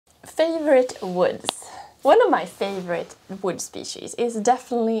favorite woods. One of my favorite wood species is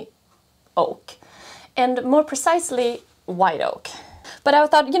definitely oak, and more precisely white oak. But I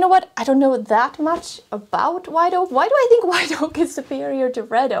thought, you know what, I don't know that much about white oak. Why do I think white oak is superior to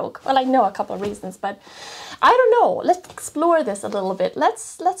red oak? Well, I know a couple of reasons, but I don't know. Let's explore this a little bit.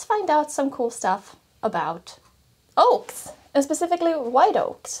 Let's find out some cool stuff about oaks, and specifically white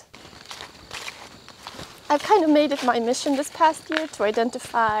oaks. I've kind of made it my mission this past year to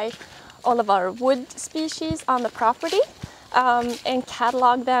identify all of our wood species on the property and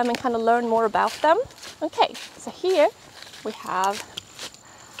catalog them and kind of learn more about them. Okay, so here we have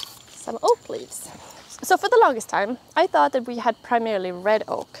some oak leaves. So for the longest time, I thought that we had primarily red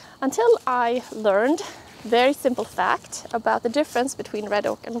oak until I learned a very simple fact about the difference between red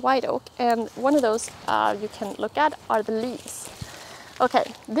oak and white oak. And one of those you can look at are the leaves. Okay,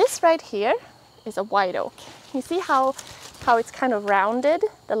 this right here is a white oak. You see how it's kind of rounded,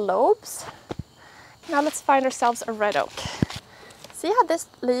 the lobes? Now let's find ourselves a red oak. See how this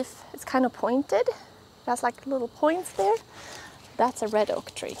leaf is kind of pointed? It has like little points there. That's a red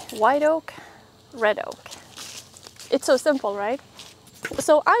oak tree. White oak, red oak. It's so simple, right?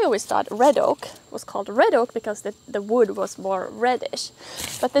 So I always thought red oak was called red oak because the wood was more reddish.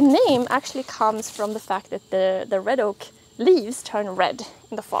 But the name actually comes from the fact that the red oak leaves turn red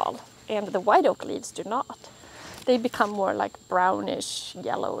in the fall, and the white oak leaves do not. They become more like brownish,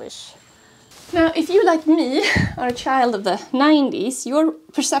 yellowish. Now, if you, like me, are a child of the 90s, your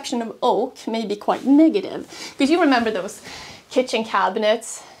perception of oak may be quite negative. Because you remember those kitchen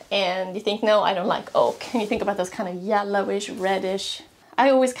cabinets and you think, no, I don't like oak. And you think about those kind of yellowish, reddish. I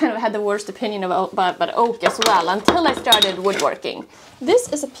always kind of had the worst opinion about oak as well until I started woodworking. This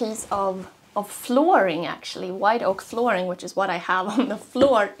is a piece of flooring, actually, white oak flooring, which is what I have on the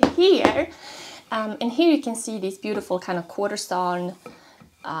floor here. And here you can see these beautiful kind of quarter-sawn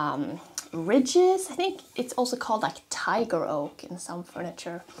ridges. I think it's also called like tiger oak in some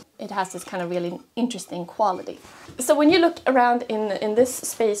furniture. It has this kind of really interesting quality. So when you look around in this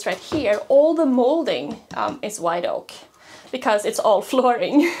space right here, all the molding is white oak because it's all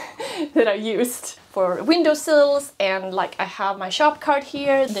flooring that I used for windowsills, and like I have my shop cart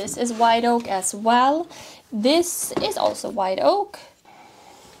here. This is white oak as well. This is also white oak.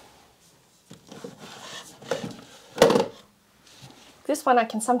 This one I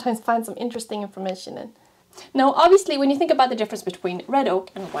can sometimes find some interesting information in. Now, obviously, when you think about the difference between red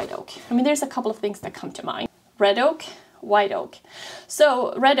oak and white oak, I mean, there's a couple of things that come to mind. Red oak, white oak.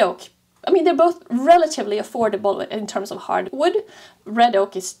 So red oak, I mean, they're both relatively affordable in terms of hardwood. Red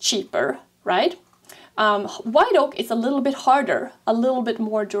oak is cheaper, right? White oak is a little bit harder, a little bit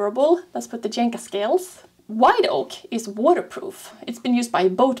more durable. Let's put the Jenga scales. White oak is waterproof. It's been used by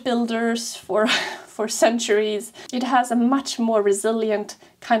boat builders for centuries. It has a much more resilient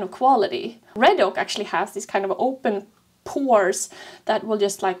kind of quality. Red oak actually has these kind of open pores that will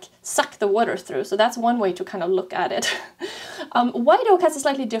just like suck the water through. So that's one way to kind of look at it. White oak has a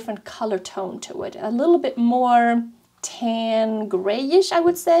slightly different color tone to it. A little bit more tan grayish, I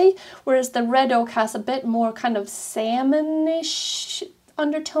would say. Whereas the red oak has a bit more kind of salmonish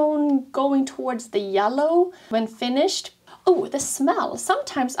undertone going towards the yellow when finished. Oh, the smell.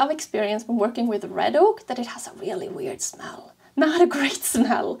 Sometimes I've experienced when working with red oak that it has a really weird smell. Not a great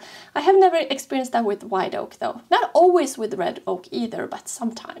smell. I have never experienced that with white oak though. Not always with red oak either, but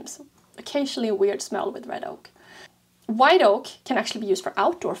sometimes. Occasionally a weird smell with red oak. White oak can actually be used for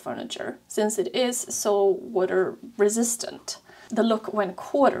outdoor furniture since it is so water resistant. The look when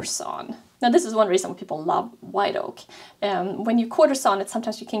quarter sawn. Now this is one reason why people love white oak. When you quarter sawn it,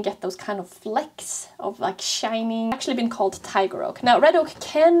 sometimes you can get those kind of flecks of like shining, actually been called tiger oak. Now red oak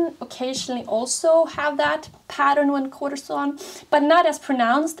can occasionally also have that pattern when quarter sawn, but not as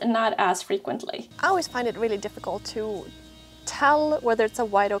pronounced and not as frequently. I always find it really difficult to tell whether it's a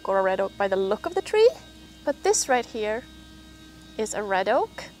white oak or a red oak by the look of the tree, but this right here is a red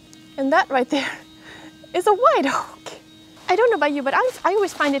oak, and that right there is a white oak. I don't know about you, but I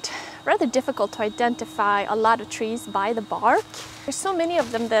always find it rather difficult to identify a lot of trees by the bark. There's so many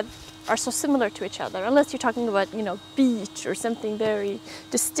of them that are so similar to each other, unless you're talking about, you know, beech or something very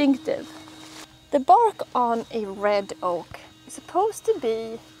distinctive. The bark on a red oak is supposed to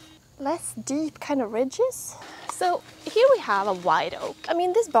be less deep kind of ridges. So here we have a white oak. I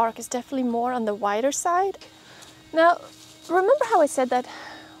mean, this bark is definitely more on the wider side. Now, remember how I said that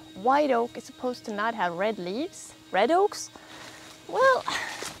white oak is supposed to not have red leaves? Red oaks? Well,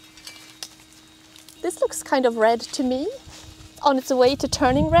 this looks kind of red to me, on its way to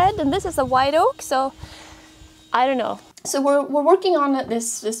turning red, and this is a white oak, so I don't know. So we're working on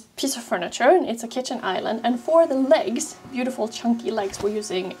this piece of furniture, and it's a kitchen island, and for the legs, beautiful chunky legs, we're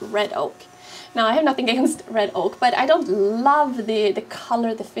using red oak. Now I have nothing against red oak, but I don't love the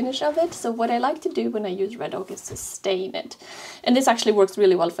color, the finish of it, so what I like to do when I use red oak is to stain it. And this actually works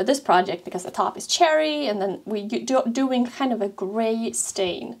really well for this project because the top is cherry, and then we're doing kind of a gray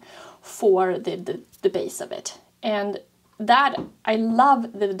stain for the base of it. And that, I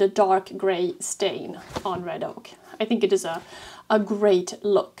love the dark gray stain on red oak. I think it is a great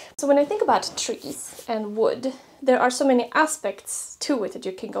look. So when I think about trees and wood, there are so many aspects to it that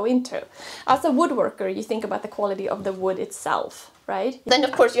you can go into. As a woodworker, you think about the quality of the wood itself, right? Then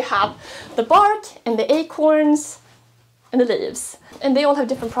of course you have the bark and the acorns and the leaves. And they all have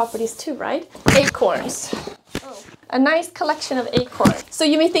different properties too, right? Acorns. Oh. A nice collection of acorns. So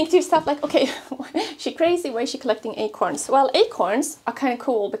you may think to yourself like, okay, she crazy, why is she collecting acorns? Well, acorns are kind of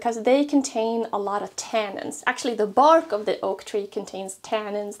cool because they contain a lot of tannins. Actually, the bark of the oak tree contains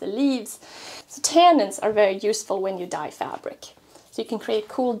tannins, the leaves. So tannins are very useful when you dye fabric. So you can create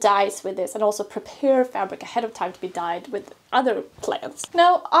cool dyes with this and also prepare fabric ahead of time to be dyed with other plants.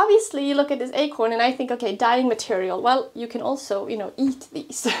 Now, obviously you look at this acorn and I think, okay, dyeing material. Well, you can also, you know, eat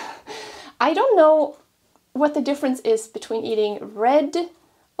these. I don't know what the difference is between eating red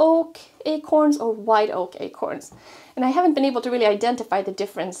oak acorns or white oak acorns. And I haven't been able to really identify the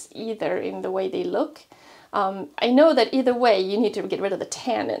difference either in the way they look. I know that either way you need to get rid of the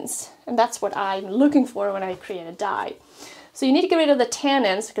tannins, and that's what I'm looking for when I create a dye. So you need to get rid of the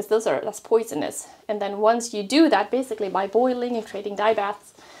tannins because that's poisonous. And then once you do that, basically by boiling and creating dye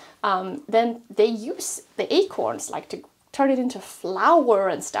baths, then they use the acorns like to turn it into flour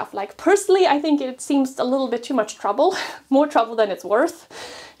and stuff. Like personally, I think it seems a little bit too much trouble, more trouble than it's worth.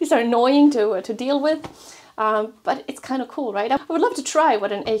 These are annoying to deal with, but it's kind of cool, right? I would love to try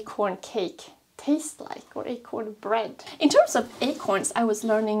what an acorn cake tastes like, or acorn bread. In terms of acorns, I was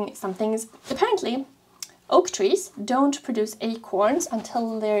learning some things. Apparently, oak trees don't produce acorns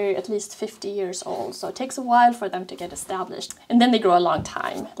until they're at least 50 years old, so it takes a while for them to get established. And then they grow a long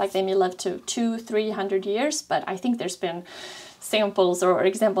time, like they may live to 200-300 years, but I think there's been samples or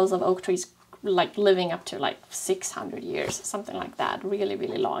examples of oak trees like living up to like 600 years, something like that, really,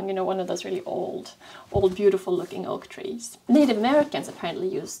 really long. You know, one of those really old, beautiful looking oak trees. Native Americans apparently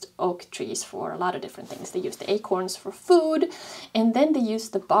used oak trees for a lot of different things. They used the acorns for food, and then they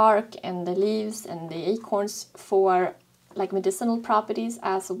used the bark and the leaves and the acorns for like medicinal properties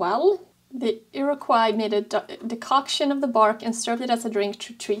as well. The Iroquois made a decoction of the bark and served it as a drink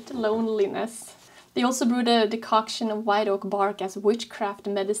to treat loneliness. They also brewed a decoction of white oak bark as witchcraft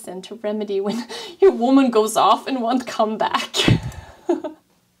medicine to remedy when your woman goes off and won't come back.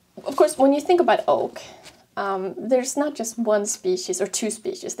 Of course, when you think about oak, there's not just one species or two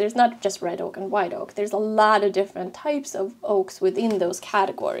species. There's not just red oak and white oak. There's a lot of different types of oaks within those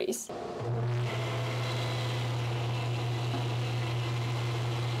categories.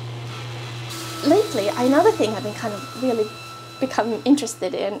 Lately, another thing I've been kind of really become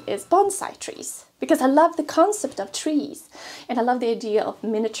interested in is bonsai trees, because I love the concept of trees and I love the idea of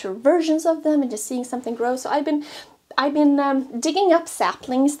miniature versions of them and just seeing something grow. So I've been digging up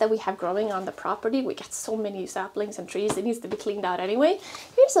saplings that we have growing on the property. We got so many saplings and trees, it needs to be cleaned out anyway.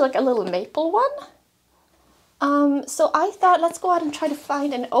 Here's like a little maple one. So I thought, let's go out and try to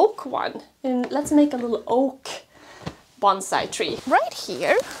find an oak one, and let's make a little oak bonsai tree. Right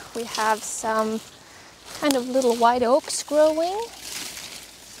here we have some kind of little white oaks growing.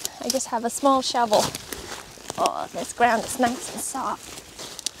 I just have a small shovel. Oh, this ground is nice and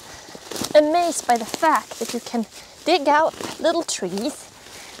soft. Amazed by the fact that you can dig out little trees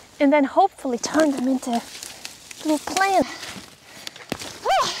and then hopefully turn them into little plants.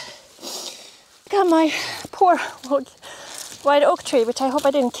 Ah, got my poor old white oak tree, which I hope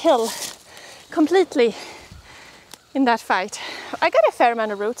I didn't kill completely in that fight. I got a fair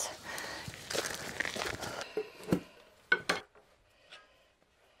amount of roots.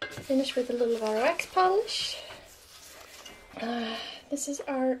 Finish with a little of our wax polish. This is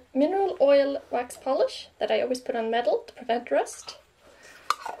our mineral oil wax polish that I always put on metal to prevent rust.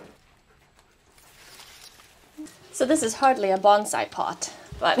 So this is hardly a bonsai pot,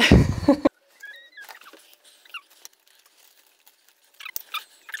 but of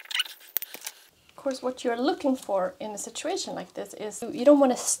course what you're looking for in a situation like this is you don't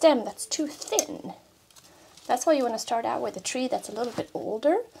want a stem that's too thin. That's why you want to start out with a tree that's a little bit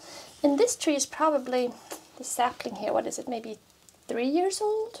older. And this tree is probably, the sapling here, what is it, maybe 3 years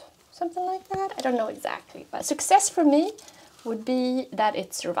old? Something like that? I don't know exactly. But success for me would be that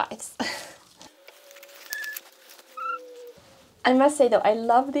it survives. I must say though, I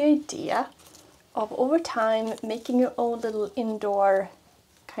love the idea of, over time, making your own little indoor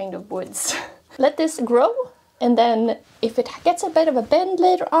kind of woods. Let this grow, and then if it gets a bit of a bend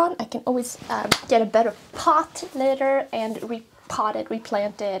later on, I can always get a better pot later and repot it,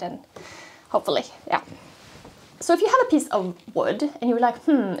 replant it, and hopefully, yeah. So if you have a piece of wood and you're like,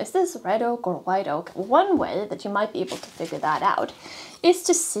 is this red oak or white oak? One way that you might be able to figure that out is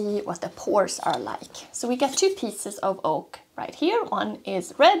to see what the pores are like. So we get two pieces of oak right here. One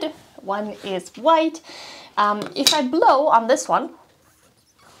is red, one is white. If I blow on this one,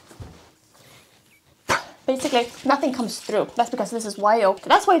 basically nothing comes through. That's because this is white oak.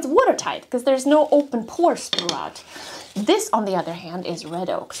 That's why it's watertight, because there's no open pores throughout. This, on the other hand, is red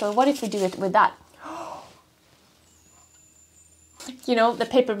oak. So what if we do it with that? You know, the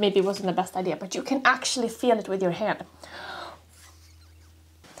paper maybe wasn't the best idea, but you can actually feel it with your hand.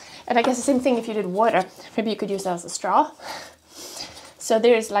 And I guess the same thing if you did water. Maybe you could use that as a straw. So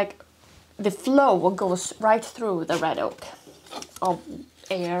there's like, the flow goes right through the red oak of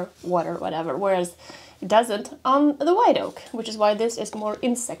air, water, whatever, whereas it doesn't on the white oak, which is why this is more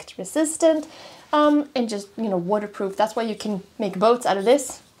insect resistant and just, you know, waterproof. That's why you can make boats out of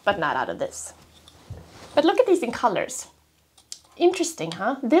this, but not out of this. But look at these in colors. Interesting,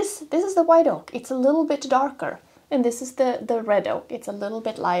 huh? This is the white oak. It's a little bit darker. And this is the red oak. It's a little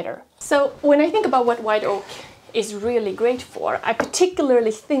bit lighter. So when I think about what white oak is really great for, I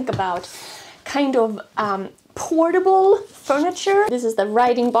particularly think about kind of portable furniture. This is the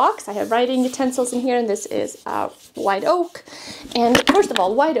writing box. I have writing utensils in here, and this is white oak. And first of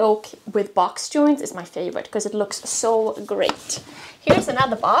all, white oak with box joints is my favorite because it looks so great. Here's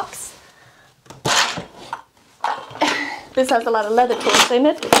another box. This has a lot of leather tools in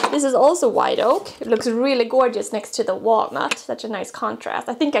it. This is also white oak. It looks really gorgeous next to the walnut. Such a nice contrast.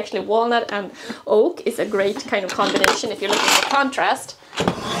 I think actually walnut and oak is a great kind of combination if you're looking for contrast.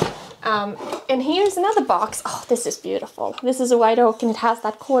 And here's another box. Oh, this is beautiful. This is a white oak and it has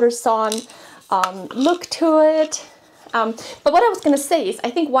that quarter sawn look to it. But what I was going to say is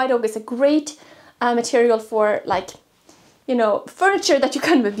I think white oak is a great material for, like, you know, furniture that you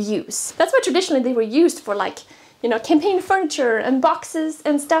kind of abuse. That's why traditionally they were used for, like, you know, campaign furniture and boxes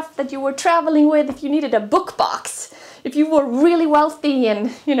and stuff that you were traveling with. If you needed a book box, if you were really wealthy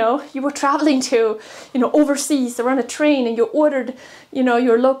and, you know, you were traveling to, you know, overseas or on a train and you ordered, you know,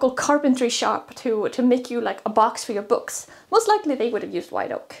 your local carpentry shop to make you like a box for your books, most likely they would have used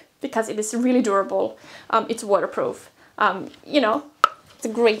white oak because it is really durable. It's waterproof. You know, it's a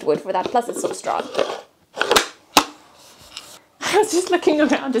great wood for that. Plus it's so strong. I was just looking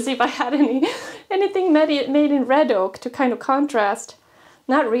around to see if I had anything made in red oak to kind of contrast.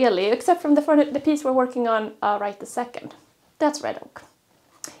 Not really, except from the piece we're working on right this second. That's red oak.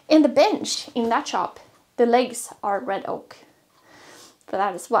 And the bench in that shop, the legs are red oak for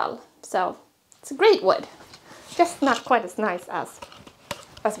that as well. So it's a great wood, just not quite as nice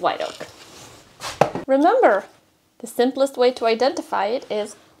as white oak. Remember, the simplest way to identify it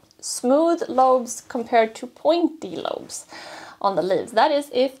is smooth lobes compared to pointy lobes on the leaves. That is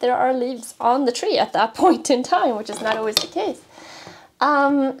if there are leaves on the tree at that point in time, which is not always the case.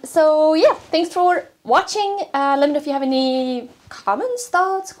 So yeah, thanks for watching. Let me know if you have any comments,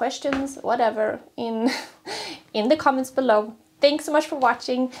 thoughts, questions, whatever in the comments below. Thanks so much for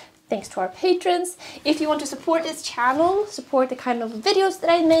watching. Thanks to our patrons. If you want to support this channel, support the kind of videos that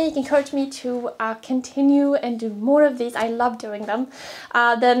I make, encourage me to continue and do more of these, I love doing them,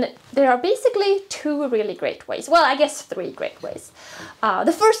 then there are basically two really great ways. Well, I guess three great ways.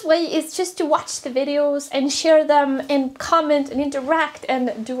 The first way is just to watch the videos and share them and comment and interact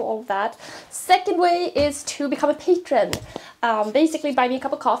and do all that. Second way is to become a patron. Basically buy me a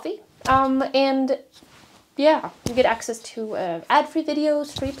cup of coffee and yeah, you get access to ad-free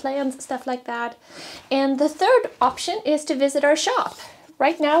videos, free plans, stuff like that. And the third option is to visit our shop.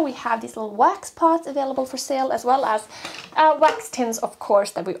 Right now we have these little wax pots available for sale, as well as wax tins, of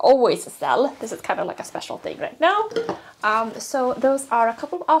course, that we always sell. This is kind of like a special thing right now. So those are a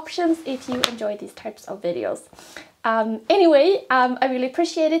couple of options if you enjoy these types of videos. Anyway, I really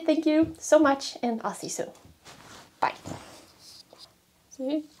appreciate it. Thank you so much, and I'll see you soon. Bye.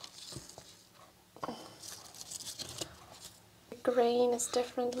 See? Grain is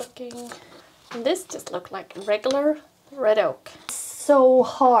different looking. And this just looked like regular red oak. So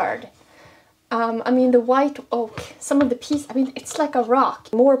hard. I mean, the white oak, some of the piece, I mean, it's like a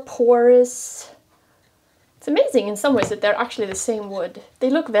rock. More porous. It's amazing in some ways that they're actually the same wood.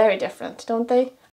 They look very different, don't they?